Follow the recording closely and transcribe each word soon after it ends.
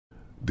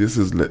this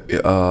is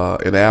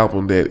an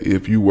album that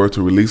if you were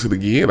to release it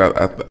again,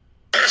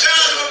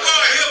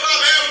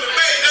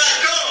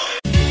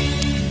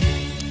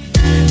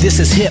 This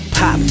is hip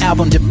hop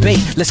album debate.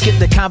 Let's get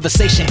the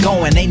conversation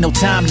going. Ain't no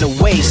time to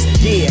waste.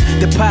 Yeah,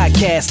 the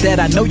podcast that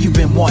I know you've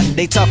been wanting.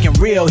 They talking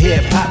real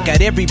hip hop,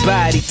 got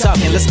everybody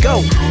talking. Let's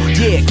go.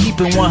 Yeah,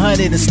 keep it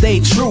 100 and stay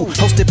true.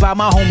 Hosted by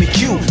my homie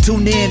Q.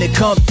 Tune in and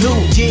come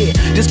through. Yeah,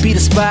 this be the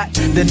spot,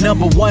 the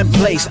number one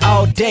place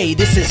all day.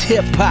 This is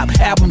hip hop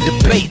album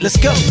debate. Let's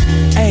go.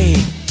 Hey,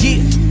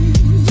 yeah.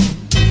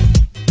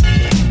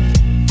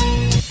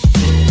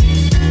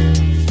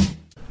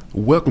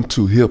 Welcome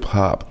to Hip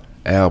Hop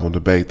Album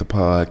Debate, the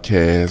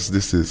podcast.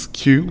 This is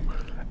Q,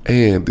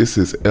 and this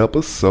is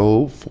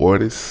episode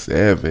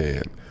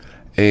 47.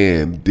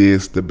 And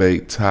this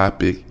debate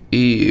topic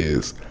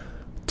is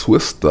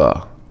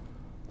Twista,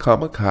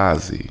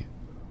 Kamikaze.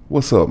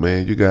 What's up,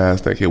 man? You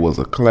guys think it was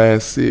a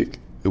classic?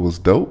 It was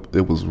dope?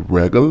 It was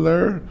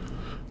regular?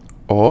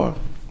 Or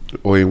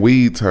in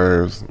weed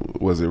terms,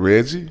 was it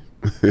Reggie?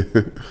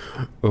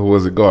 Or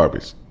was it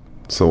garbage?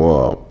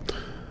 So,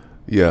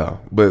 yeah,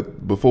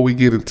 but before we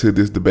get into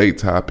this debate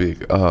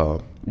topic,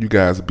 you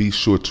guys be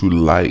sure to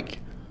like,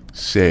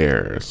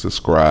 share,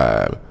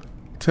 subscribe,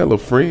 tell a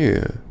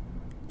friend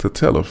to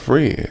tell a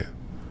friend.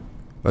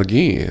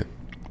 Again,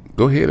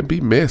 go ahead and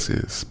be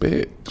messy.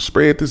 Spread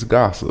this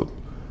gossip,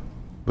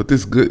 but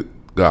this good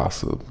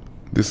gossip.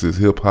 This is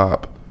Hip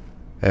Hop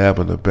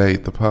Album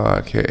Debate, the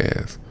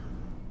podcast.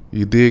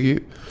 You dig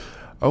it?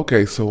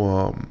 Okay,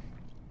 so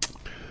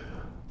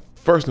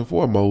first and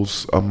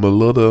foremost, I'm a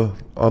little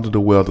under the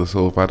weather,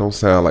 so if I don't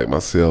sound like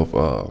myself,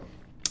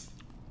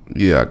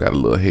 yeah, I got a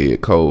little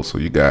head cold, so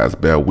you guys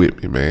bear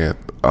with me, man.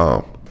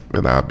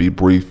 And I'll be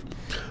brief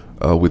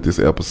with this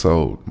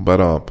episode.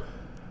 But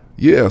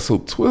yeah, so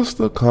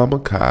Twista,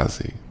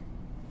 Kamikaze.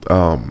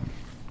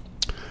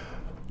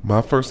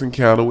 My first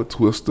encounter with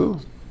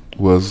Twista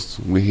was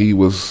when he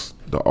was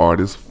the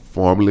artist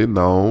formerly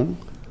known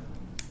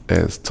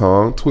as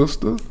Tongue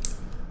Twister,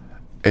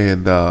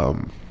 and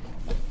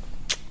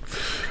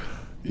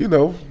you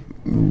know,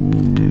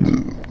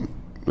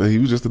 he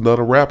was just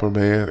another rapper,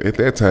 man, at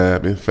that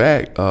time. In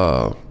fact,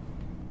 I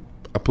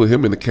put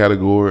him in the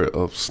category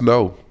of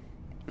Snow.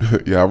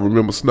 Y'all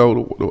remember Snow,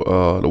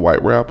 the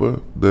white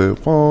rapper? The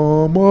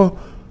farmer,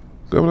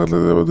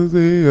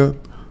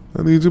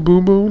 I need your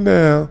boom boom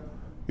now.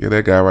 Yeah,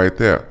 that guy right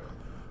there.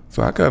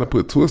 So I kind of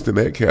put Twista in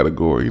that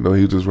category. You know,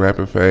 he was just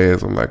rapping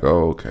fast. I'm like,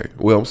 oh, okay.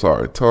 Well, I'm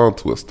sorry, Tongue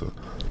Twister.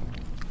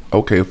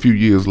 Okay, a few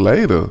years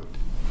later,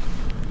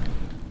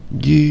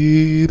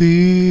 Get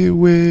It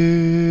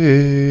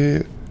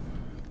Wet.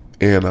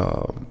 And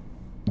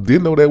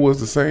didn't know that was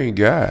the same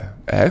guy,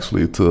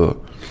 actually,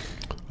 till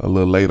a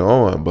little later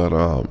on. But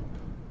I'm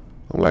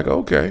like,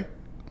 okay,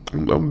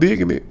 I'm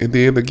digging it. And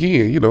then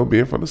again, you know,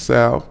 being from the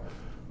South,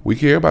 we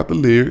care about the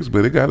lyrics,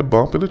 but it got a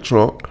bump in the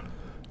trunk.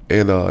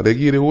 And they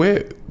Get It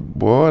Wet.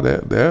 Boy,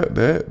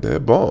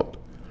 that bumped.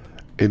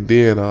 And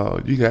then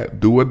you got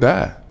Do or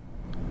Die,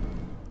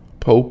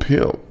 Po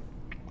Pimp,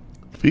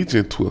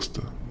 featuring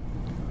Twista.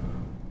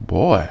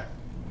 Boy,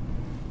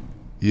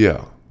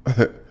 yeah.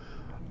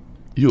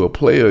 You a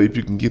player if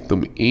you can get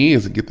them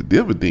ends and get the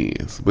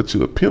dividends, but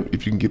you a pimp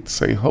if you can get the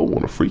same hoe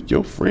on a freak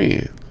your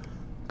friend.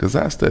 Cause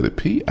I studied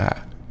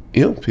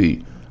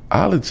P.I.M.P.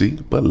 ology,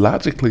 but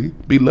logically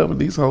be loving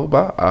these whole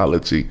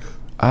biology.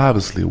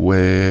 Obviously,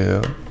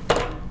 well,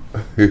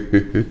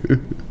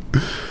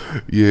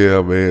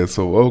 yeah, man.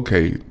 So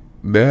okay,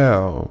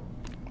 now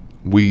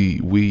we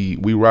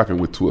rocking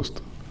with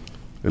Twista,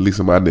 at least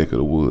in my neck of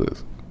the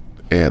woods.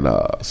 And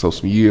so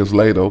some years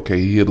later, okay,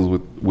 he hit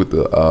us with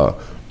the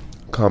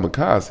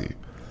Kamikaze,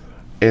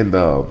 and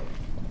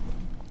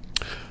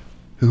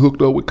he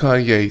hooked up with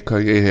Kanye.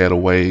 Kanye had a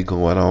wave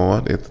going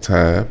on at the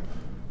time.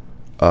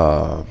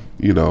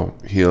 You know,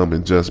 him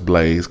and Just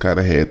Blaze kind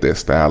of had that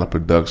style of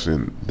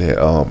production that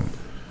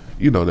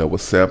you know, that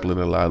was sampling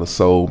a lot of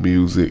soul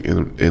music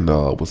and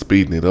was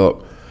speeding it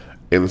up.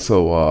 And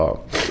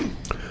so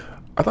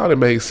I thought it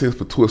made sense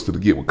for Twista to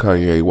get with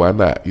Kanye. Why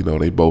not? You know,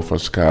 they both from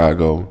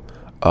Chicago.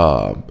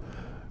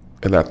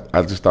 And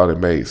I just thought it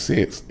made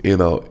sense. You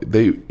know,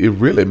 it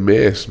really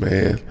meshed,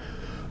 man.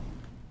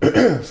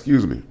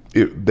 Excuse me.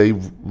 They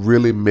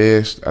really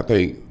meshed. I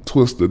think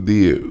Twista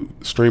did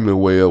extremely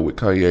well with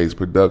Kanye's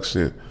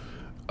production.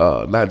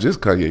 Not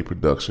just Kanye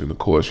production, of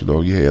course. You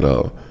know, you had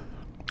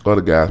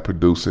other guys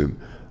producing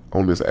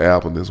on this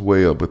album as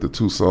well. But the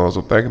two songs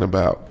I'm thinking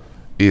about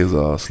is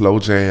Slow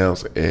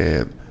Jams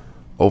and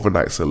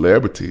Overnight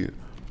Celebrity.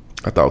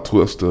 I thought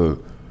Twista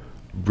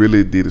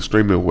really did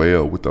extremely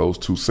well with those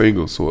two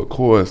singles. So of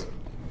course,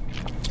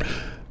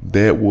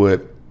 Slow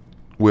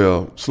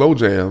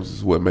Jams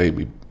is what made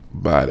me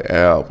buy the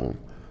album.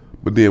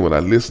 But then when I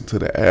listened to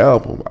the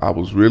album, I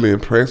was really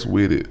impressed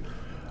with it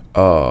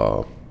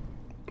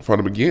from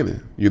the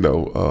beginning. You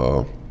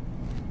know,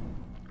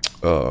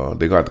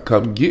 they got to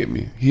Come and Get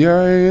Me. Here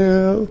I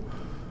am,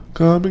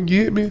 come and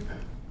get me.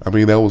 I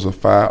mean, that was a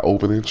fire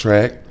opening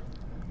track.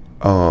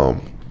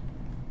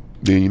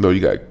 Then you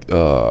got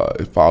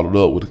it followed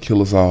up with the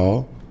Kill Us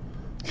All.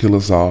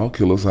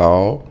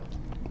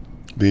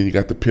 Then you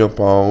got the Pimp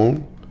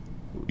On,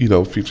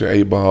 featuring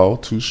 8 Ball,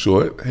 Too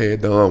Short,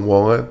 had Don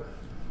Juan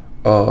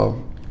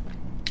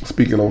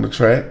speaking on the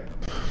track.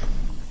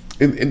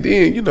 And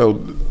then,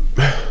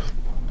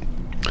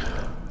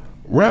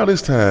 around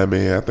this time,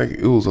 man, I think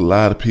it was a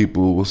lot of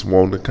people was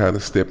wanting to kind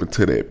of step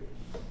into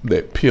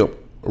that pimp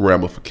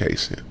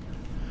ramification.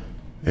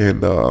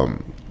 And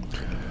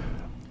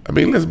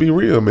let's be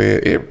real,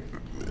 man.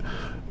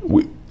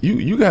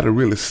 You got to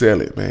really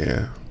sell it,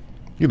 man.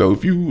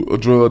 If you a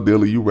drug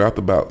dealer, you rap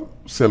about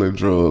selling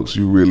drugs,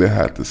 you really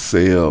have to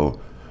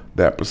sell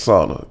that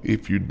persona.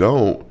 If you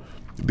don't,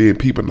 then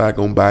people not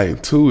gonna buy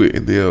into it,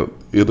 and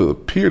it'll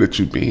appear that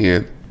you're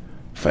being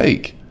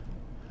fake.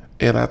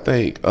 And I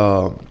think it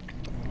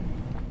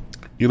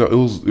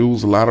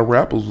was a lot of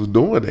rappers was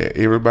doing that.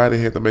 Everybody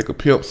had to make a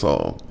pimp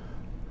song,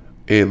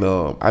 and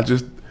I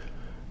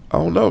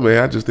don't know,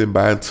 man. I just didn't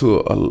buy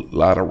into a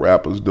lot of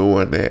rappers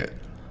doing that.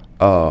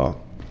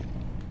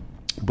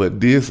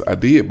 But this I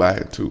did buy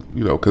into,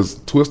 because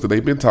Twista,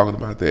 they've been talking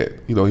about that.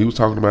 He was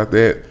talking about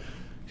that,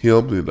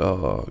 him and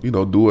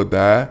Do or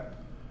Die.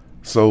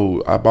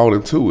 So I bought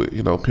into it,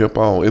 Pimp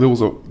On, and it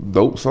was a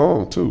dope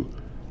song too.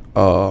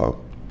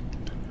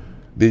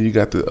 Then you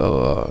got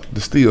the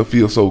Still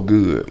Feel So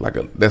Good,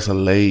 that's a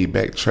laid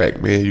back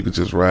track, man. You could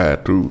just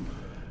ride through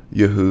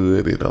your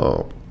hood, and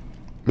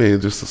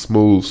man, just a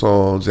smooth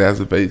song.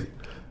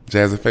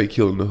 Jazzy Faye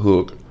killing the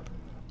hook,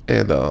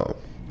 and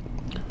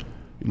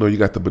you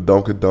got the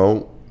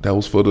Badonkadonk. That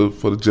was for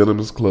the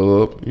Gentlemen's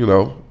Club.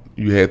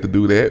 You had to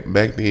do that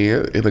back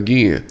then. And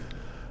again,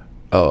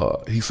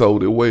 he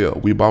sold it well.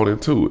 We bought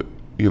into it.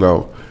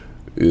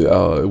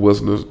 It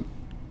wasn't a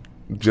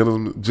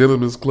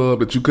Gentlemen's Club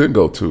that you couldn't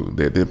go to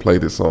that didn't play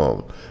this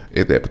song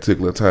at that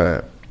particular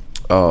time.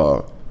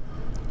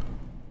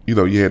 You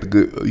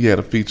had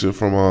a feature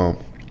from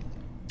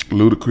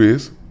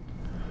Ludacris.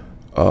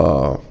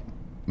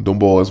 Them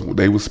boys,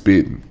 they was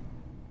spitting.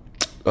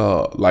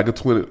 Like a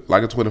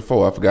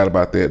 24, I forgot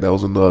about that. That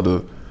was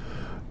another,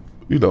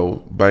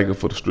 banger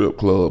for the strip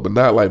club, but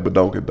not like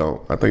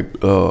Badonkadonk. I think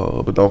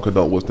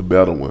Badonkadonk was the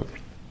better one.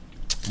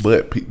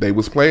 But they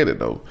was playing it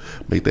though.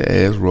 Make the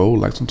ass roll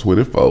like some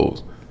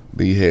 24s.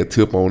 Then you had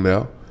Tip on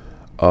there.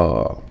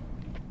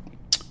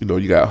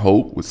 You got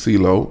Hope with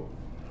CeeLo.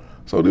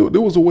 So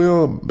there was a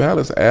well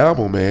balanced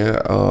album,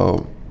 man.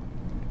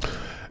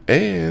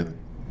 And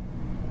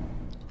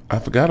I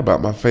forgot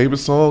about my favorite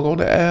song on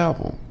the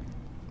album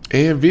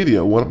and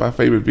video. One of my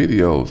favorite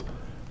videos,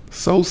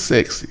 So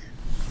Sexy,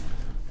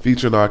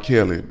 featuring R.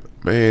 Kelly.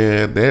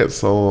 Man, that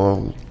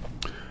song,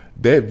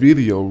 that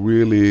video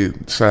really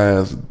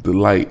shines the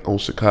light on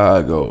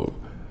Chicago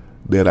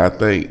that I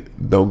think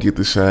don't get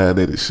the shine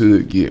that it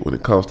should get when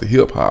it comes to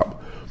hip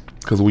hop.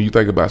 Because when you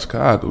think about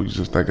Chicago, you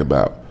just think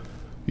about,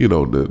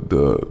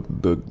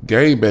 the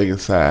gang banging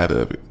side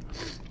of it.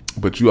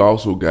 But you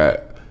also got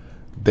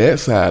that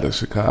side of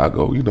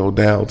Chicago,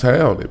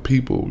 downtown, that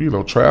people,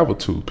 travel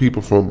to.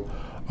 People from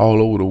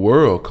all over the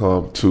world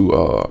come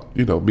to,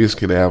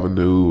 Michigan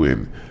Avenue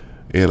and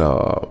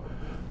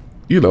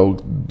get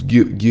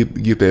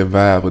that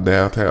vibe of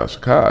downtown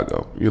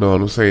Chicago. You know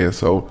what I'm saying?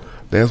 So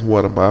that's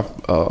one of my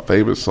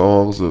favorite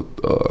songs of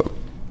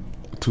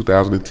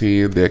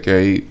 2010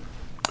 decade,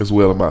 as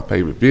well as my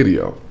favorite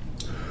video.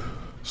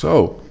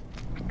 So,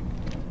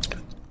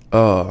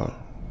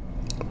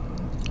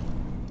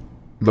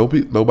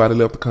 nobody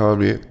left a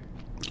comment,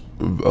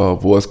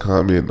 voice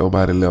comment.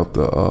 Nobody left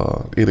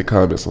any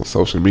comments on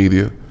social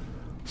media.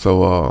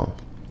 So,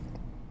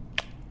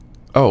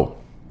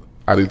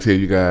 I didn't tell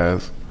you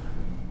guys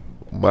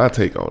my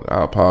take on it.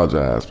 I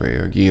apologize,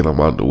 man. Again, I'm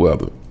under the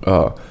weather.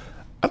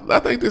 I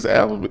think this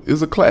album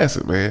is a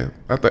classic, man.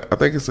 I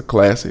think it's a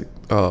classic.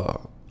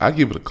 I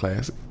give it a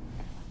classic.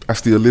 I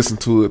still listen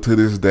to it to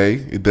this day.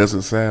 It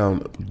doesn't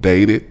sound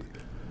dated.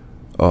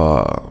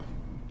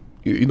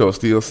 It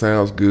still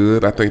sounds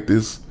good. I think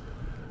this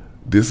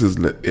is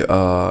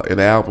an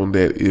album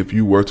that if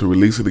you were to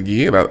release it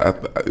again,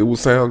 it would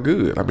sound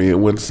good. I mean, it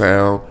wouldn't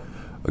sound,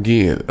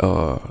 again,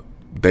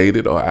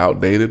 dated or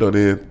outdated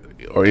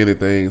or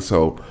anything.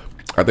 So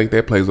I think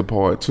that plays a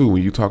part too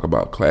when you talk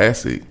about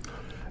classic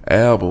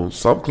albums.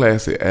 Some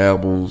classic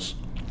albums,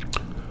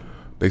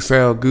 they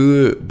sound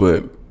good,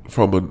 but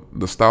from a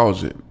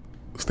nostalgic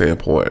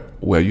standpoint,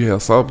 where you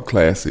have some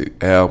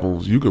classic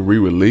albums you can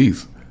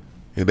re-release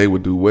and they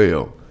would do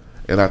well.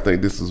 And I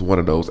think this is one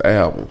of those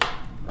albums.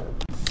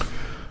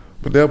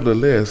 But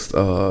nevertheless,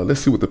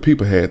 let's see what the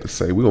people had to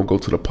say. We're going to go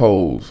to the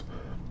polls.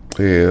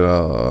 And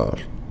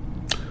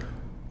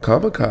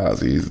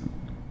Kamikaze,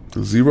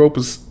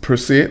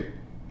 0%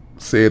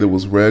 said it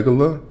was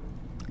regular.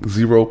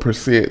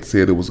 0%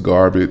 said it was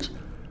garbage.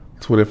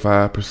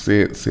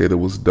 25% said it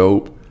was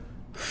dope.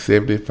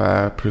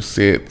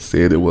 75%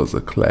 said it was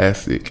a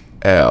classic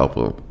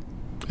album.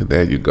 And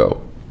there you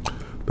go.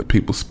 The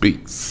people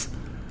speaks.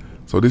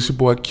 So this your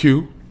boy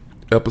Q,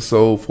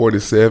 episode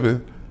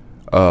 47.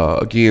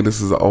 Again,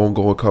 this is an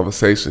ongoing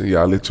conversation.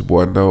 Y'all let your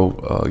boy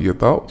know your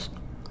thoughts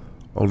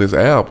on this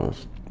album.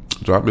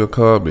 Drop me a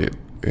comment,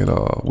 and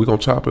we gonna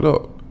chop it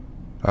up.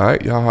 All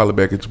right, y'all holler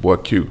back at your boy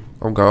Q.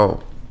 I'm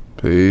gone.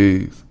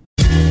 Peace.